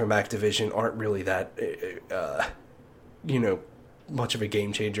buying from Activision aren't really that, much of a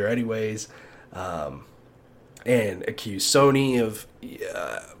game changer anyways. And accused Sony of,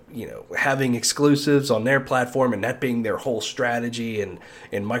 having exclusives on their platform and that being their whole strategy. And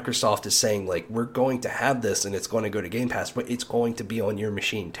Microsoft is saying, like, we're going to have this and it's going to go to Game Pass, but it's going to be on your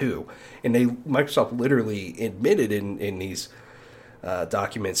machine too. And Microsoft literally admitted in these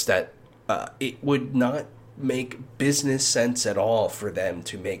documents that it would not make business sense at all for them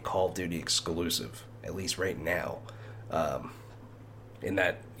to make Call of Duty exclusive, at least right now. In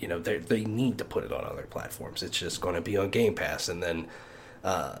that, they need to put it on other platforms. It's just going to be on Game Pass. And then,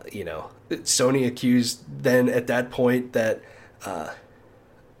 Sony accused then at that point that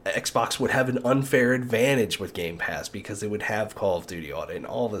Xbox would have an unfair advantage with Game Pass because it would have Call of Duty on it and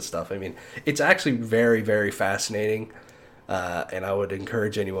all this stuff. I mean, it's actually very, very fascinating. And I would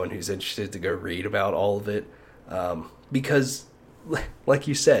encourage anyone who's interested to go read about all of it. Because, like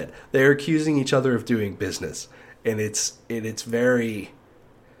you said, they're accusing each other of doing business. And it's very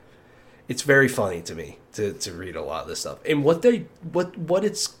funny to me to read a lot of this stuff. And what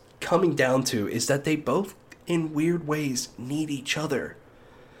it's coming down to is that they both, in weird ways, need each other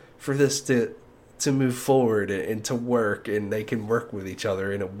for this to move forward and to work, and they can work with each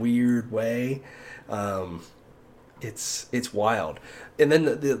other in a weird way. It's wild. And then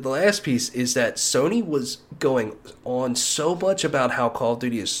the last piece is that Sony was going on so much about how Call of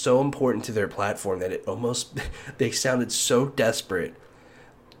Duty is so important to their platform that they sounded so desperate,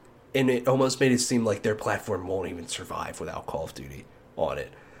 and it almost made it seem like their platform won't even survive without Call of Duty on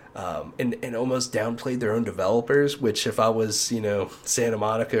it. And almost downplayed their own developers, which if I was, Santa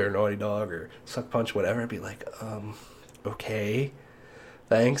Monica or Naughty Dog or Suck Punch, whatever, I'd be like, okay,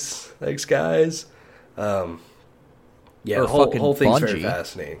 thanks guys. Yeah, or the whole fucking thing's Bungie. very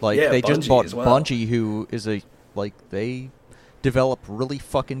fascinating. Like, yeah, they just bought as well. Bungie, who is they develop really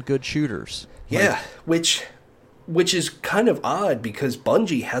fucking good shooters. Yeah, which is kind of odd because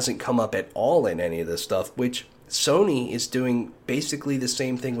Bungie hasn't come up at all in any of this stuff, which Sony is doing basically the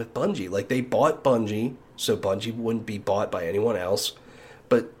same thing with Bungie. Like, they bought Bungie, so Bungie wouldn't be bought by anyone else,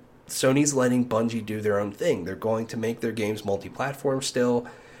 but Sony's letting Bungie do their own thing. They're going to make their games multi-platform still,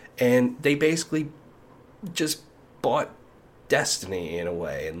 and they basically just bought Destiny in a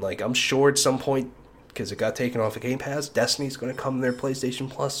way. And, like, I'm sure at some point, because it got taken off of Game Pass, Destiny's going to come to their PlayStation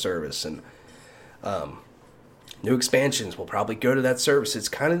Plus service, and new expansions will probably go to that service. It's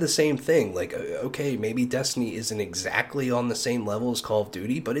kind of the same thing. Like, okay, maybe Destiny isn't exactly on the same level as Call of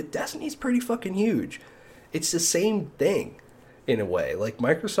Duty, but Destiny's pretty fucking huge. It's the same thing, in a way. Like,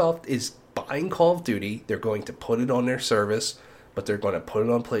 Microsoft is buying Call of Duty. They're going to put it on their service, but they're going to put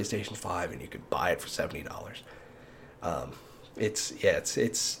it on PlayStation 5, and you could buy it for $70.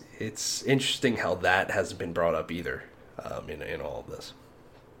 It's interesting how that hasn't been brought up either in all of this.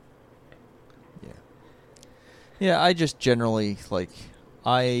 Yeah, I just generally, like,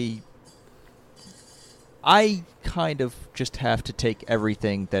 I kind of just have to take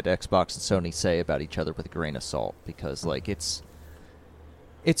everything that Xbox and Sony say about each other with a grain of salt, because, like, it's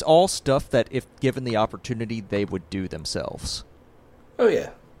all stuff that, if given the opportunity, they would do themselves. Oh,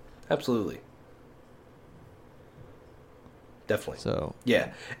 yeah. Absolutely. Definitely. So,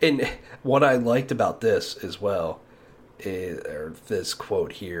 yeah. And what I liked about this as well, or this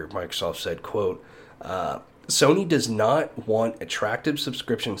quote here, Microsoft said, quote, Sony does not want attractive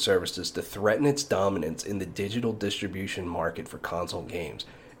subscription services to threaten its dominance in the digital distribution market for console games.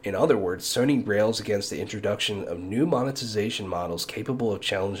 In other words, Sony rails against the introduction of new monetization models capable of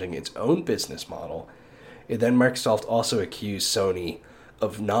challenging its own business model. And then Microsoft also accused Sony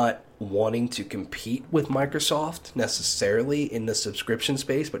of not wanting to compete with Microsoft necessarily in the subscription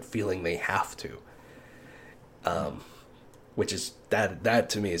space, but feeling they have to. Which is, that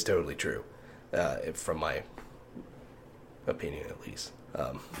to me is totally true. From my opinion, at least.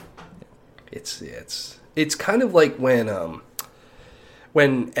 It's kind of like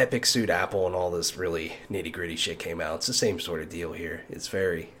when Epic sued Apple and all this really nitty gritty shit came out. It's the same sort of deal here. It's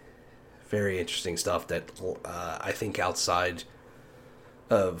very, very interesting stuff that I think outside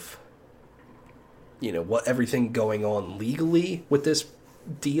of what everything going on legally with this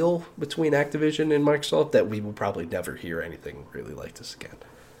deal between Activision and Microsoft, that we will probably never hear anything really like this again.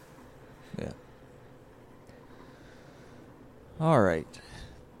 Yeah. All right.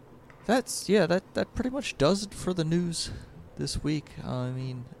 That pretty much does it for the news this week. I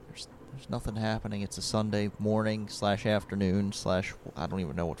mean, there's nothing happening. It's a Sunday morning / afternoon / I don't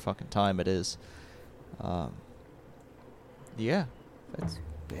even know what fucking time it is. Yeah.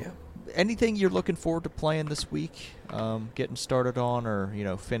 Anything you're looking forward to playing this week? Getting started on,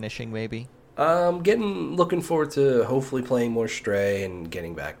 or finishing maybe? Looking forward to hopefully playing more Stray and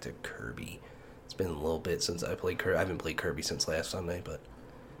getting back to Kirby. It's been a little bit since I played Kirby. I haven't played Kirby since last Sunday, but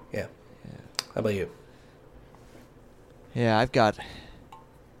yeah. How about you? Yeah, I've got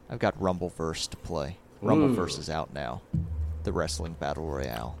Rumbleverse to play. Rumbleverse is out now. The wrestling battle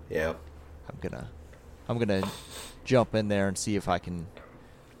royale. Yeah. I'm gonna jump in there and see if I can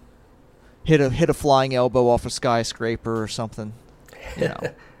hit a flying elbow off a skyscraper or something.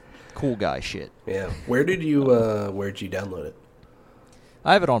 Cool guy shit. Yeah. Where'd you download it?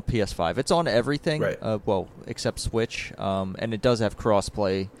 I have it on PS5. It's on everything, right. Except Switch, and it does have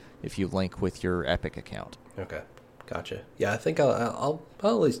crossplay if you link with your Epic account. Okay, gotcha. Yeah, I think I'll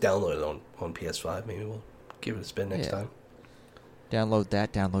at least download it on PS5. Maybe we'll give it a spin next time. Download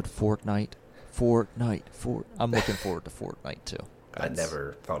that. Download Fortnite. I'm looking forward to Fortnite too. I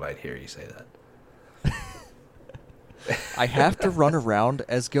never thought I'd hear you say that. I have to run around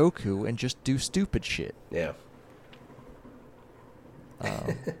as Goku and just do stupid shit. Yeah.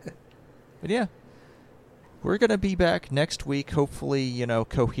 But yeah, we're gonna be back next week. Hopefully,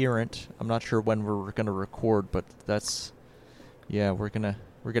 coherent. I'm not sure when we're gonna record, but we're gonna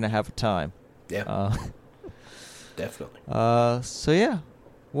have a time. Yeah. Definitely. So yeah,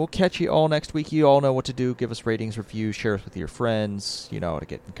 we'll catch you all next week. You all know what to do. Give us ratings, reviews, share us with your friends. You know how to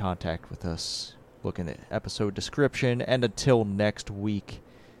get in contact with us. Look in the episode description. And until next week,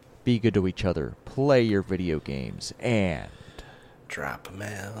 be good to each other. Play your video games and drop 'em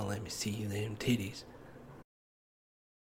out. Let me see them titties.